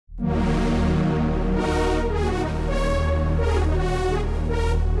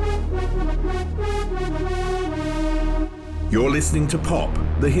You're listening to Pop,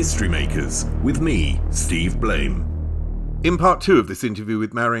 The History Makers, with me, Steve Blame. In part 2 of this interview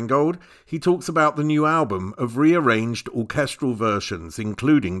with Marian Gold, he talks about the new album of rearranged orchestral versions,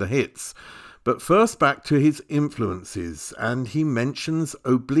 including the hits. But first back to his influences, and he mentions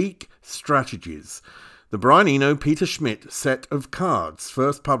Oblique Strategies, the Brian Eno, Peter Schmidt set of cards,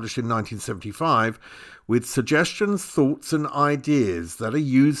 first published in 1975, with suggestions, thoughts and ideas that are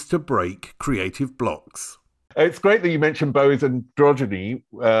used to break creative blocks. It's great that you mentioned Bowie's androgyny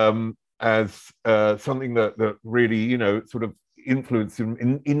as something that really, sort of influenced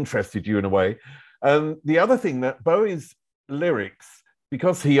and interested you in a way. The other thing that Bowie's lyrics,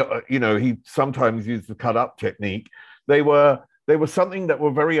 because he sometimes used the cut-up technique, they were something that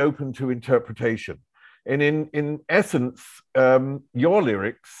were very open to interpretation. And in essence, your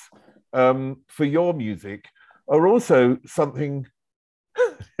lyrics for your music are also something.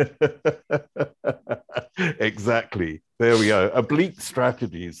 Exactly. There we go. Oblique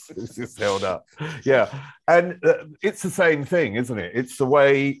strategies. This is held up. Yeah, and it's the same thing, isn't it? It's the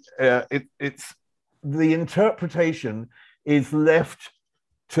way it's the interpretation is left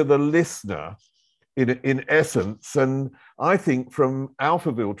to the listener in essence. And I think from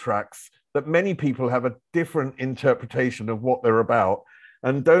Alphaville tracks that many people have a different interpretation of what they're about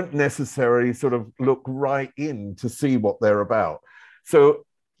and don't necessarily sort of look right in to see what they're about. So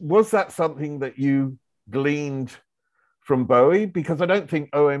was that something that you gleaned from Bowie? Because I don't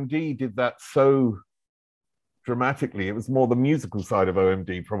think OMD did that so dramatically. It was more the musical side of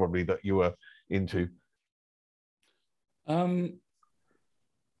OMD probably that you were into.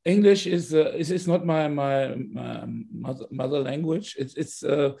 English is not my mother language.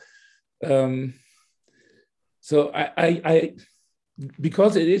 So I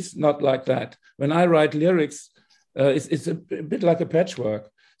because it is not like that. When I write lyrics, it's a bit like a patchwork.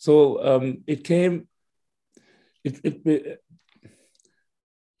 So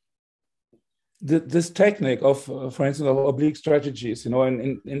this technique of, for instance, of oblique strategies,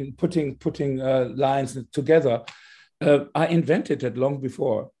 in putting lines together, I invented it long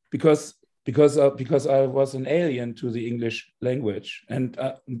before because I was an alien to the English language, and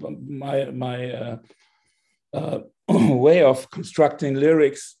my way of constructing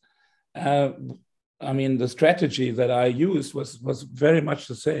lyrics. The strategy that I used was very much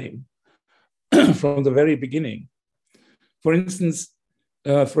the same from the very beginning. For instance,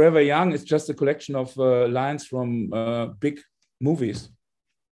 Forever Young is just a collection of lines from big movies.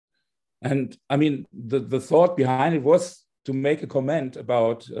 And the thought behind it was to make a comment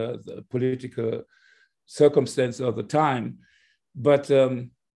about the political circumstance of the time. But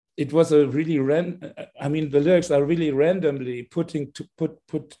it was a really, the lyrics are really randomly put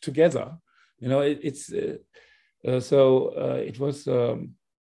together. It was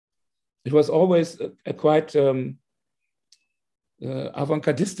always a quite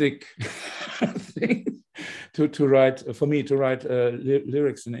avant-gardistic thing to write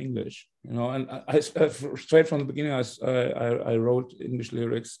lyrics in English. And I straight from the beginning I wrote English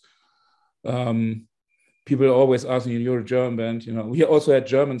lyrics. People always ask me, "You're a German band," We also had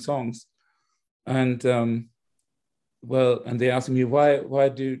German songs, and and they asked me, why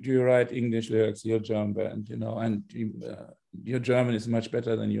do you write English lyrics? You're a German band, and your German is much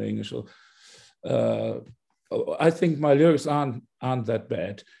better than your English. So, I think my lyrics aren't that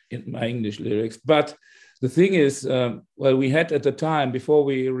bad in my English lyrics. But the thing is, we had at the time, before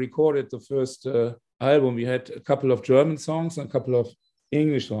we recorded the first album, we had a couple of German songs and a couple of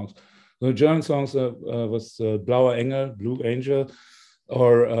English songs. The German songs was Blauer Engel, Blue Angel,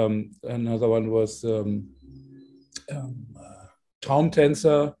 or another one was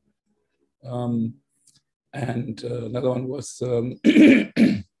Traumtänzer, and another one was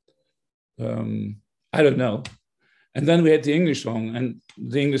I don't know. And then we had the English song, and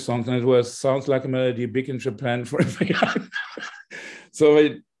the English song, and it was Sounds Like a Melody, Big in Japan, Forever Young.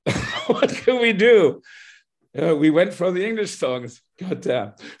 So what can we do? We went for the English songs. God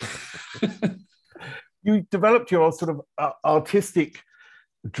damn. You developed your sort of artistic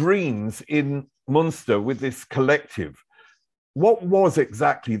dreams in Munster with this collective. What was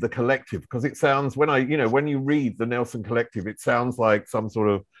exactly the collective? Because it sounds, when you read the Nelson Collective, it sounds like some sort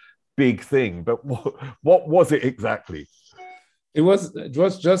of big thing. But what was it exactly? It was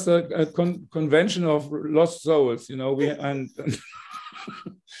just a convention of lost souls, and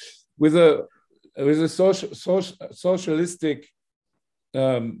with a socialistic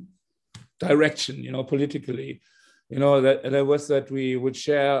direction, politically. That was that we would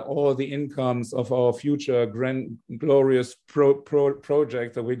share all the incomes of our future grand, glorious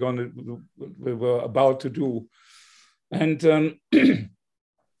project that we were about to do. And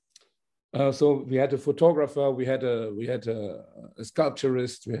So we had a photographer, we had a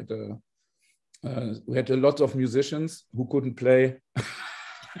sculpturist, we had a lot of musicians who couldn't play.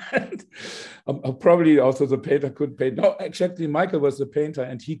 And, probably also the painter could paint. No, actually, Michael was the painter,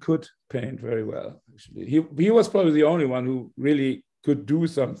 and he could paint very well. Actually, he was probably the only one who really could do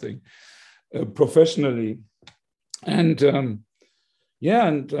something professionally. And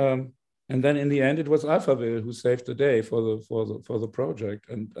and then in the end, it was Alphaville who saved the day for the project,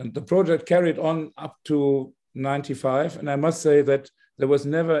 and the project carried on up to '95. And I must say that there was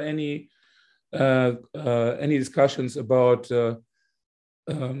never any discussions about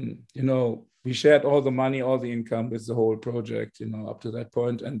we shared all the money, all the income with the whole project, up to that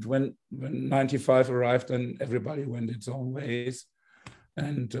point. And when '95 arrived, then everybody went its own ways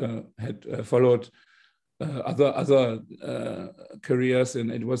and had followed other careers,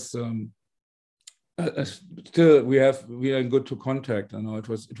 and it was still we are in good contact.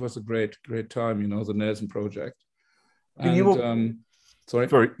 It was a great time, the Nelson project. And you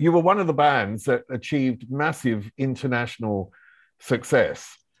were one of the bands that achieved massive international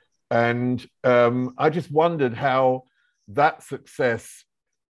success, and I just wondered how that success,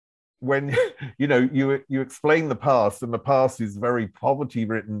 when you explain the past, and the past is very poverty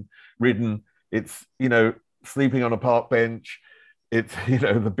ridden. It's sleeping on a park bench, it's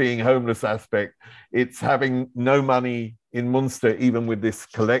the being homeless aspect, it's having no money in Munster even with this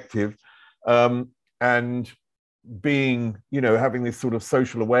collective, and being having this sort of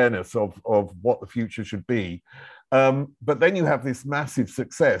social awareness of what the future should be. But then you have this massive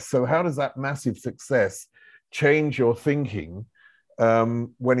success. So how does that massive success change your thinking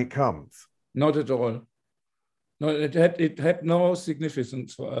when it comes? Not at all. No, it had no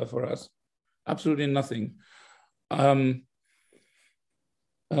significance for us. Absolutely nothing. That's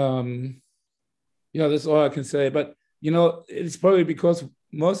all I can say. But it's probably because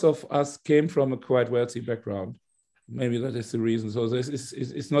most of us came from a quite wealthy background. Maybe that is the reason. So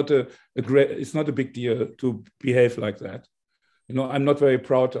it's not it's not a big deal to behave like that. I'm not very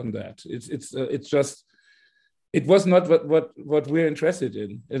proud on that. It's just, it was not what we're interested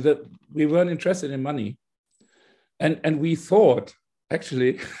in. Is that we weren't interested in money, and we thought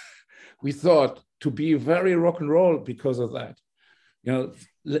actually to be very rock and roll because of that.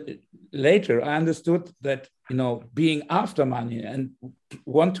 Later I understood that being after money and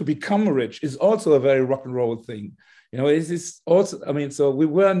want to become rich is also a very rock and roll thing. It is also, so we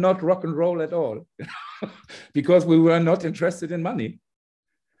were not rock and roll at all because we were not interested in money.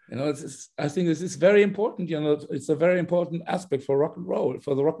 I think this is very important. It's a very important aspect for rock and roll.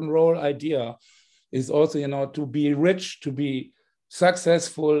 For the rock and roll idea is also, to be rich, to be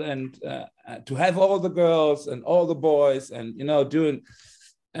successful, and to have all the girls and all the boys, and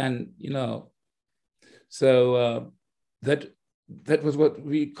so that was what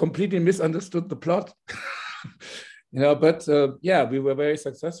we completely misunderstood the plot. But we were very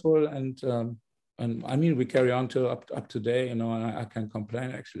successful, and we carry on till up today. I can't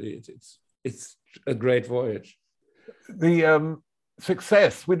complain. Actually, it's a great voyage. The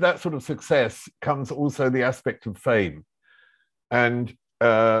success, with that sort of success comes also the aspect of fame, and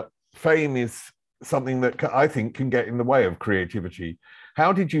fame is something that I think can get in the way of creativity.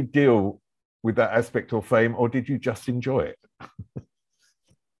 How did you deal with that aspect of fame, or did you just enjoy it?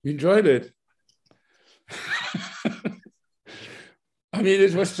 We enjoyed it.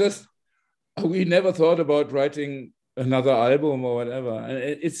 It was just, we never thought about writing another album or whatever. And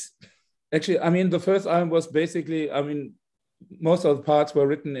it's actually, the first album was basically, most of the parts were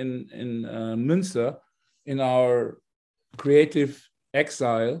written in Münster, in our creative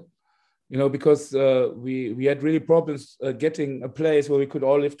exile, because we had really problems getting a place where we could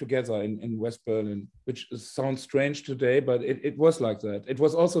all live together in West Berlin, which sounds strange today, but it was like that. It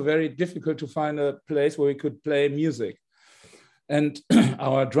was also very difficult to find a place where we could play music. And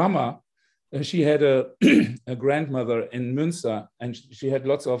our drummer, she had a grandmother in Münster, and she had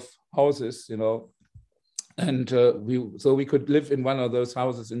lots of houses, and so we could live in one of those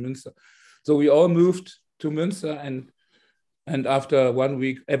houses in Münster. So we all moved to Münster, and after 1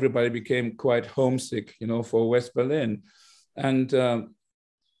 week, everybody became quite homesick, for West Berlin. And the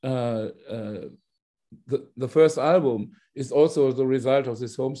first album is also the result of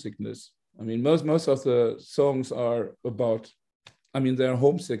this homesickness. Most of the songs are about, they're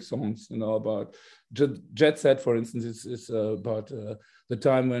homesick songs, about Jet Set, for instance, is about the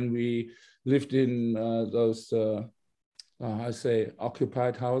time when we lived in those,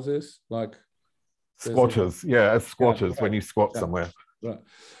 occupied houses, like squatters, as squatters, when you squat somewhere. Right.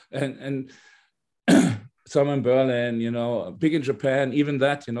 And some in Berlin, big in Japan, even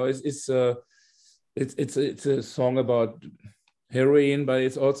that, it's a song about heroin, but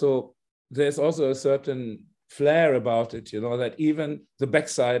it's also there's also a certain flair about it, that even the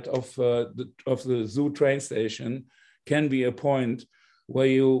backside of the zoo train station can be a point where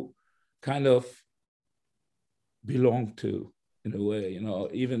you kind of belong to, in a way,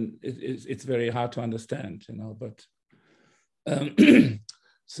 even it's very hard to understand, but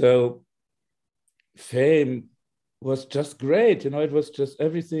so Fame was just great, it was just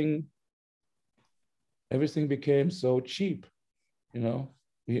everything became so cheap, the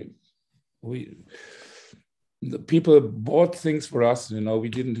people bought things for us, we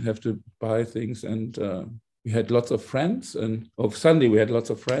didn't have to buy things, and we had lots of friends, and suddenly we had lots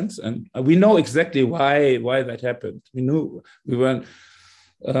of friends, and we know exactly why that happened. We knew we weren't,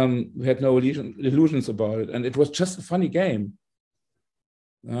 we had no illusions about it, and it was just a funny game.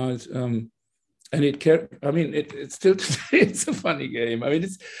 And it's still today, it's a funny game. I mean,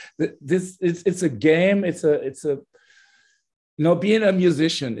 it's a game. It's a being a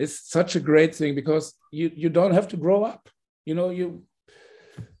musician is such a great thing because you don't have to grow up.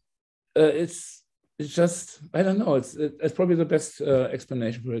 It's just, I don't know. It's probably the best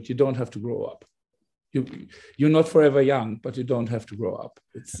explanation for it. You don't have to grow up. You're not forever young, but you don't have to grow up.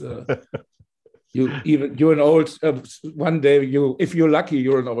 It's you're an old. One day, if you're lucky,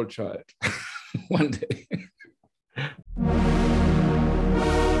 you're an old child. One day.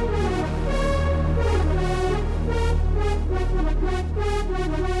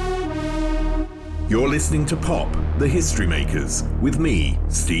 You're listening to Pop, the History Makers, with me,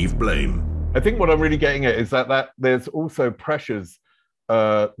 Steve Blame. I think what I'm really getting at is that there's also pressures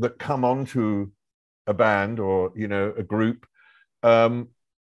that come onto a band or, a group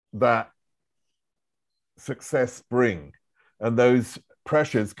that success bring. And those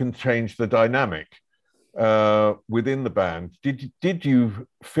pressures can change the dynamic within the band. Did you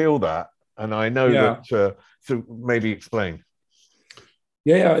feel that? And I know that, so maybe explain.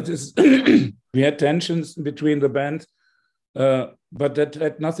 Yeah, it is. We had tensions between the band, but that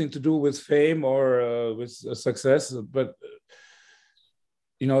had nothing to do with fame or with success. But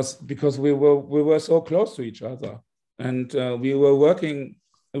because we were so close to each other, and we were working.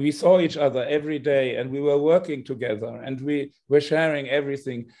 We saw each other every day, and we were working together, and we were sharing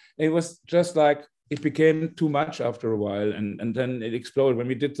everything. It was just like it became too much after a while, and then it exploded. When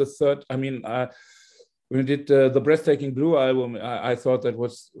we did the third, when we did the Breathtaking Blue album, I thought that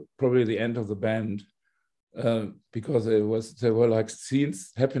was probably the end of the band because there were like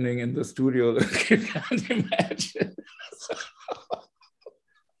scenes happening in the studio that you can't imagine.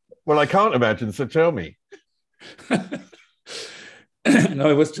 Well, I can't imagine, so tell me. No,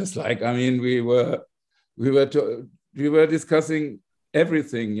 it was just like, we were discussing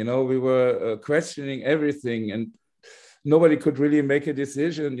everything, we were questioning everything, and nobody could really make a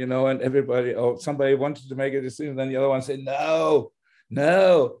decision, and everybody, somebody wanted to make a decision, then the other one said, no.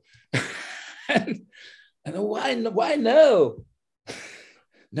 and why no?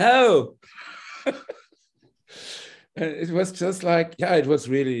 No. And it was just like, it was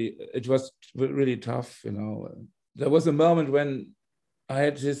really tough, There was a moment when I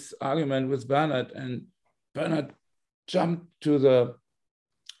had this argument with Bernard, and Bernard jumped to the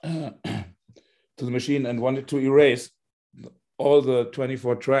machine and wanted to erase all the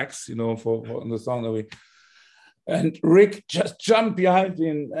 24 tracks, for the song that and Rick just jumped behind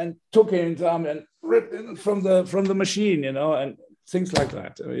him and took him in his arm and ripped him from the machine, and things like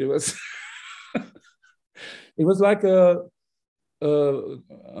that. It was it was like a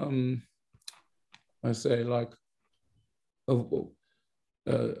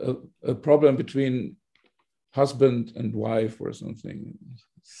problem between husband and wife or something.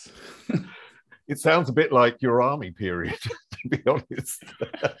 It sounds a bit like your army period, to be honest.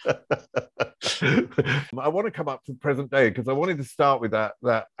 I want to come up to the present day because I wanted to start with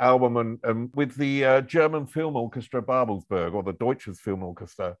that album and with the German Film Orchestra Babelsberg, or the Deutsches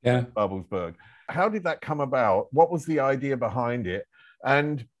Filmorchester Babelsberg. How did that come about? What was the idea behind it?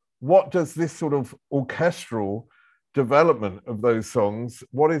 And what does this sort of orchestral development of those songs,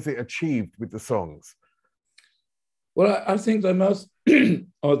 what is it achieved with the songs? Well, I think the most,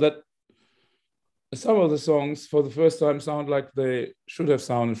 or that some of the songs for the first time sound like they should have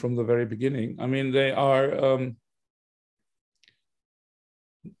sounded from the very beginning. They are,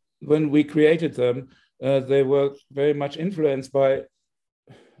 when we created them, they were very much influenced by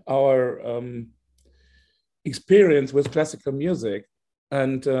our experience with classical music.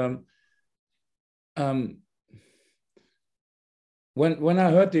 And when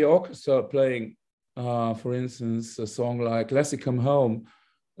I heard the orchestra playing, for instance, a song like Classic Come Home,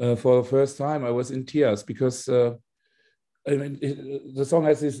 for the first time, I was in tears because the song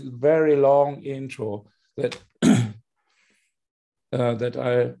has this very long intro that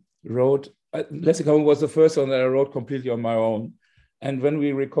that wrote. Lessig was the first song that I wrote completely on my own. And when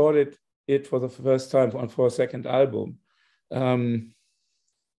we recorded it for the first time for a second album,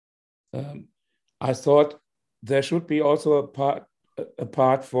 I thought there should be also a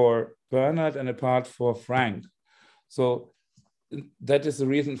part for Bernard and a part for Frank. So that is the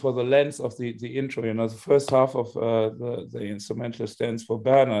reason for the length of the intro. You know, the first half of the instrumental stands for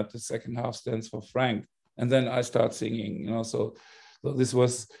Bernard, the second half stands for Frank, and then I start singing. You know, so this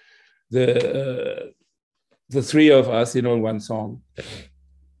was the three of us, you know, in one song.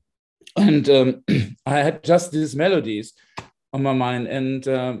 And I had just these melodies on my mind,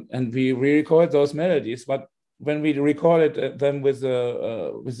 and we re-recorded those melodies. But when we recorded them with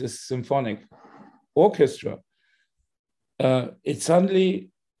this symphonic orchestra, it suddenly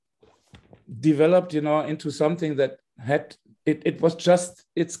developed, you know, into something that had it was just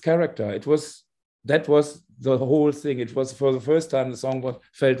its character. That was the whole thing. It was for the first time the song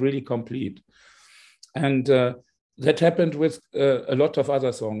felt really complete, and that happened with a lot of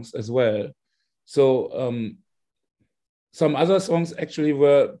other songs as well. So some other songs actually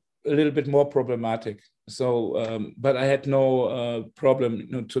were a little bit more problematic. So, but I had no problem,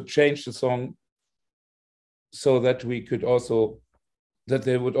 you know, to change the song so that we could also, that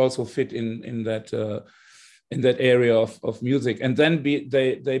they would also fit in that area of music. And then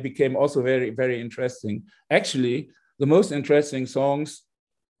they became also very, very interesting. Actually, the most interesting songs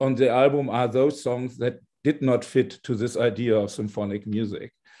on the album are those songs that did not fit to this idea of symphonic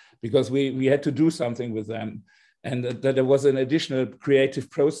music, because we had to do something with them. And that there was an additional creative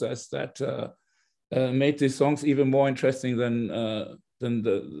process that made these songs even more interesting than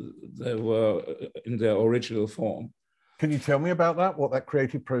they were in their original form. Can you tell me about that, what that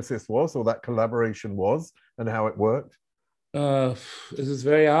creative process was, or that collaboration was, and how it worked? This is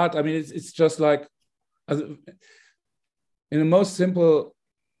very hard. I mean, it's just like, in the most simple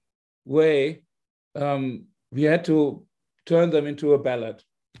way, we had to turn them into a ballad,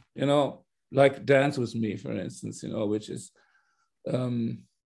 you know, like Dance With Me, for instance, you know, which is a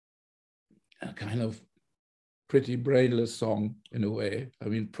kind of pretty brainless song in a way. I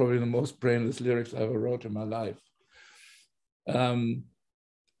mean, probably the most brainless lyrics I ever wrote in my life. And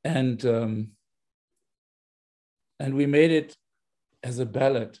we made it as a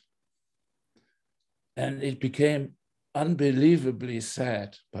ballad, and it became unbelievably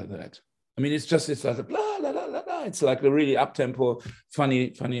sad by that. I mean, it's like a blah, blah, blah, blah, blah. It's like a really up-tempo,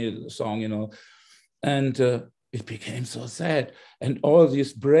 funny song, you know. And it became so sad. And all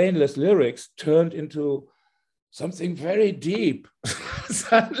these brainless lyrics turned into something very deep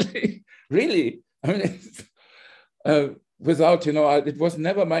suddenly, really. I mean, without, you know, it was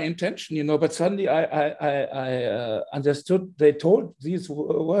never my intention, you know, but suddenly I understood. They told these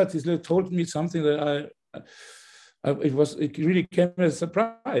words, these lyrics told me something that it really came as a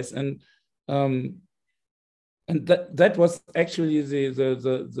surprise. And that was actually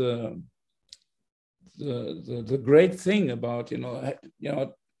the great thing about, you know,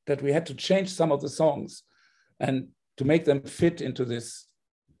 that we had to change some of the songs and to make them fit into this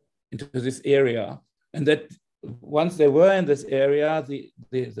area. And that once they were in this area, the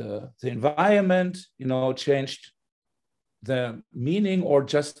environment, you know, changed the meaning, or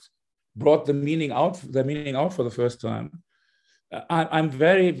just brought the meaning out for the first time. I'm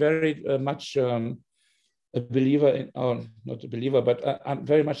very, very much a believer in, or not a believer, but I'm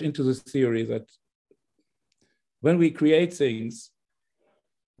very much into this theory that when we create things,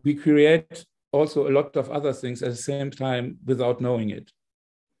 we create also a lot of other things at the same time without knowing it.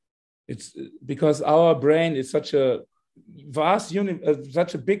 It's because our brain is such a vast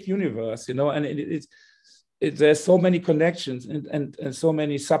such a big universe, you know, and there's so many connections and so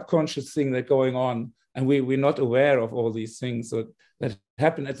many subconscious things that are going on, and we're not aware of all these things that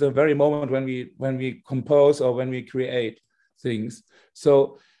happen at the very moment when we compose or when we create things.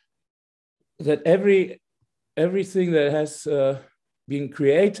 So that everything that has been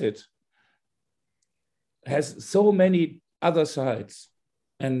created has so many other sides,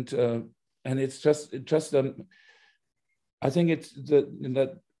 and it's just I think it's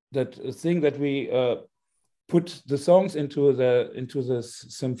that thing that we put the songs into the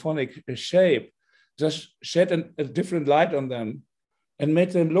symphonic shape, just shed a different light on them and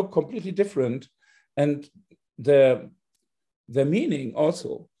made them look completely different, and their meaning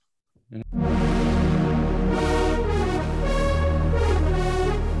also. You know?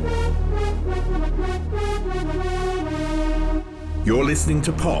 You're listening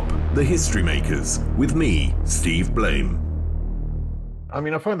to Pop, The History Makers, with me, Steve Blame. I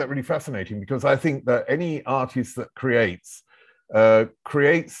mean, I find that really fascinating, because I think that any artist that creates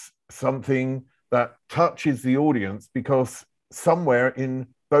something that touches the audience, because somewhere in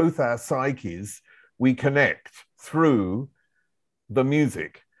both our psyches, we connect through the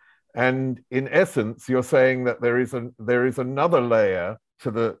music. And in essence, you're saying that there is another layer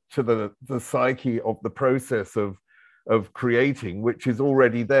to the psyche of the process of creating, which is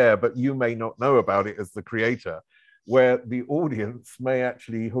already there, but you may not know about it as the creator, where the audience may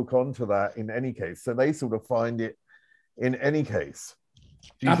actually hook onto that in any case. So they sort of find it in any case.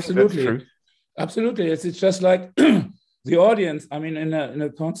 Do you think that's true? Absolutely. It's just like the audience. I mean, in a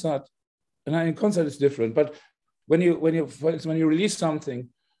concert, and in a concert it's different. But when you release something,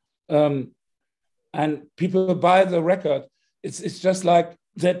 and people buy the record, it's just like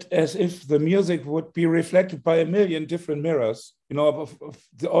that, as if the music would be reflected by a million different mirrors, you know, of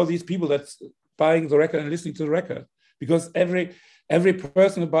all these people that's buying the record and listening to the record, because every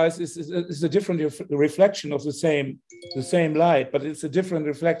person who buys is a different reflection of the same light, but it's a different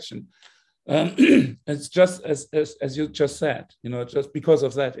reflection. It's just as you just said, you know, just because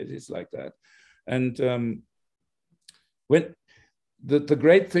of that, it is like that. And when the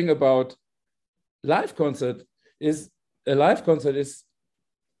great thing about live concert is it's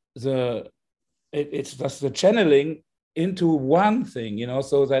just the channeling into one thing, you know,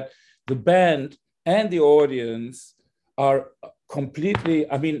 so that the band and the audience are completely.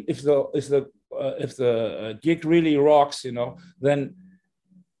 I mean, if the gig really rocks, you know, then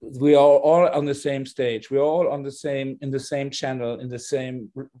we are all on the same stage. We are all in the same channel, in the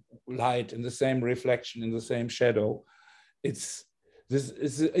same light, in the same reflection, in the same shadow. It's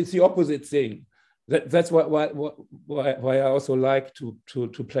the opposite thing. That's why I also like to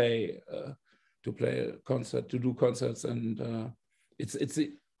play a concert, to do concerts, and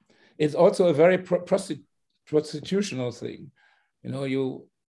it's also a very prostitutional thing. You know, you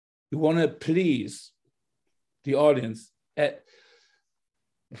want to please the audience. I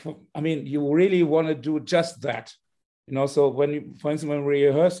mean, you really want to do just that. You know, so for instance, when we're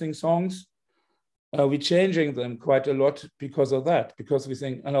rehearsing songs, we're changing them quite a lot because of that. Because we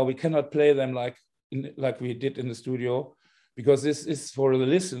think, oh, no, we cannot play them like we did in the studio, because this is for the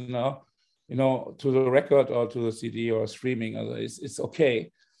listener, you know, to the record or to the CD or streaming. It's okay,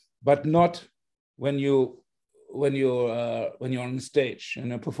 but not when you're on stage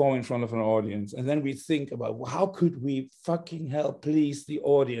and perform in front of an audience. And then we think about, well, how could we fucking hell please the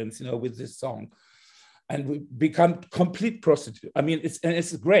audience, you know, with this song? And we become complete prostitute. I mean,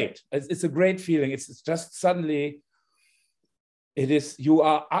 it's great. It's a great feeling. It's just suddenly, you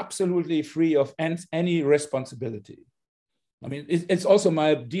are absolutely free of any responsibility. I mean, it's also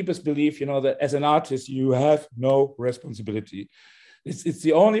my deepest belief, you know, that as an artist, you have no responsibility. It's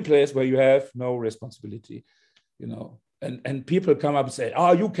the only place where you have no responsibility, you know. And people come up and say,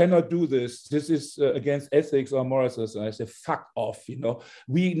 oh, you cannot do this. This is against ethics or morals. And I say, fuck off, you know.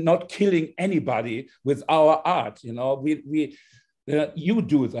 We're not killing anybody with our art, you know. You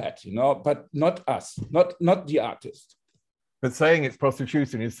do that, you know, but not us, not the artist. But saying it's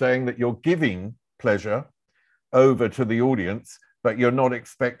prostitution is saying that you're giving pleasure over to the audience, but you're not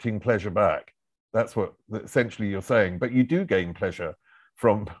expecting pleasure back. That's what essentially you're saying. But you do gain pleasure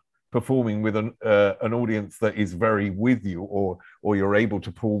from performing with an audience that is very with you, or you're able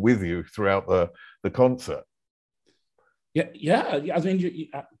to pull with you throughout the concert. Yeah. I mean,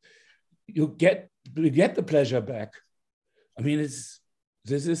 you get the pleasure back. I mean, this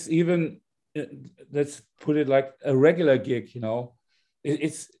is even, let's put it like a regular gig, you know.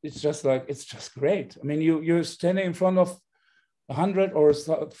 It's just great. I mean, you're standing in front of 100 or a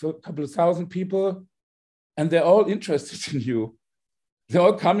couple of thousand people, and they're all interested in you. They're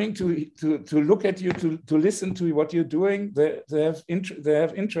all coming to look at you, to listen to what you're doing. They have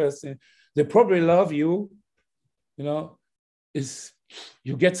interest in. They probably love you. You know,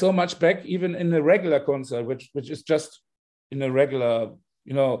 you get so much back even in a regular concert, which is just in a regular,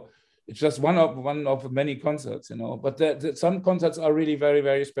 you know, it's just one of many concerts, you know. But some concerts are really very,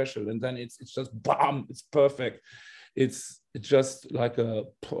 very special, and then it's just bam, it's perfect. It's just like a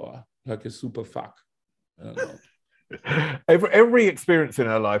super fuck. I don't know. Every experience in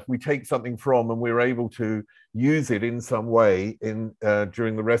our life, we take something from, and we're able to use it in some way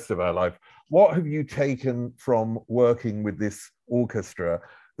during the rest of our life. What have you taken from working with this orchestra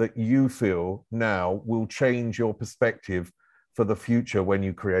that you feel now will change your perspective for the future when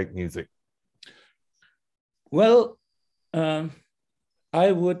you create music? Well, I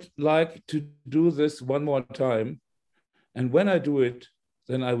would like to do this one more time. And when I do it,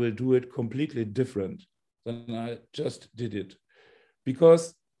 then I will do it completely different than I just did it.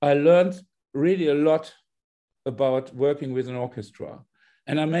 Because I learned really a lot about working with an orchestra.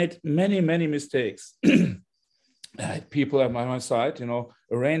 And I made many, many mistakes. I had people at my side, you know,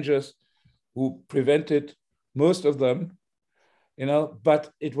 arrangers who prevented most of them.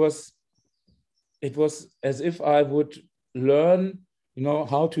 but it was as if I would learn,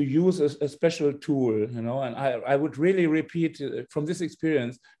 how to use a special tool, and I would really repeat from this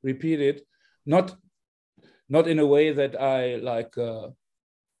experience, repeat it, not in a way that I like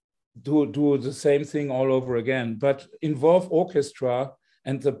do the same thing all over again, but involve orchestra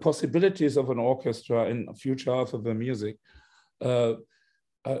and the possibilities of an orchestra in the future of the music. I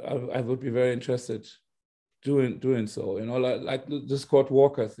would be very interested doing so, like the Scott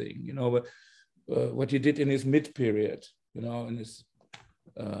Walker thing, what he did in his mid period, in his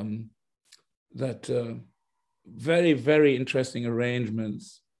very, very interesting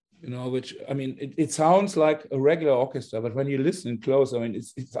arrangements, which, I mean, it sounds like a regular orchestra, but when you listen close, I mean,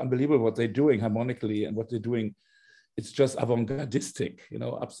 it's unbelievable what they're doing harmonically and what they're doing. It's just avant-gardistic,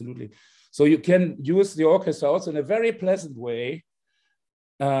 absolutely. So you can use the orchestra also in a very pleasant way,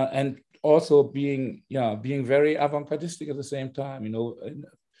 and also being very avant-gardistic at the same time,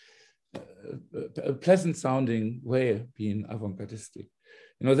 a pleasant sounding way of being avant-gardistic.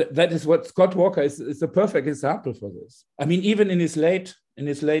 That is what Scott Walker is the perfect example for this. I mean, even in his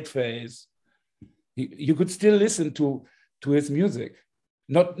late phase, you could still listen to his music,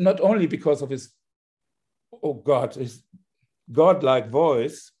 not only because of his his godlike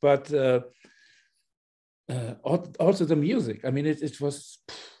voice, but also the music. I mean, it was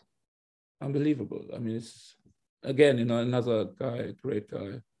unbelievable. I mean, it's again, another guy, great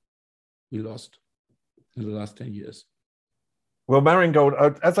guy, we lost in the last 10 years. Well, Marion Gold,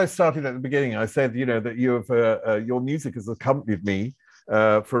 as I started at the beginning, I said, that your music has accompanied me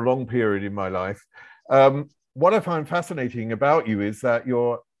for a long period in my life. What I find fascinating about you is that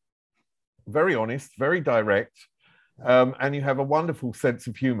you're very honest, very direct, and you have a wonderful sense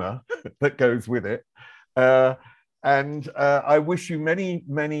of humor that goes with it. And I wish you many,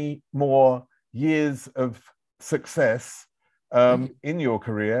 many more years of success in your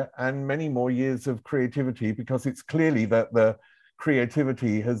career and many more years of creativity, because it's clearly that the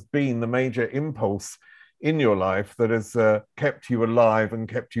creativity has been the major impulse in your life that has kept you alive and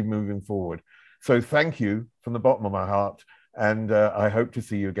kept you moving forward. So thank you from the bottom of my heart, and I hope to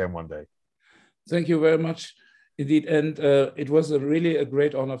see you again one day. Thank you very much indeed. And it was really a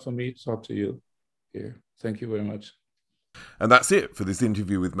great honor for me to talk to you here. Thank you very much. And that's it for this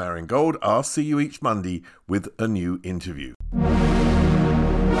interview with Marion Gold. I'll see you each Monday with a new interview.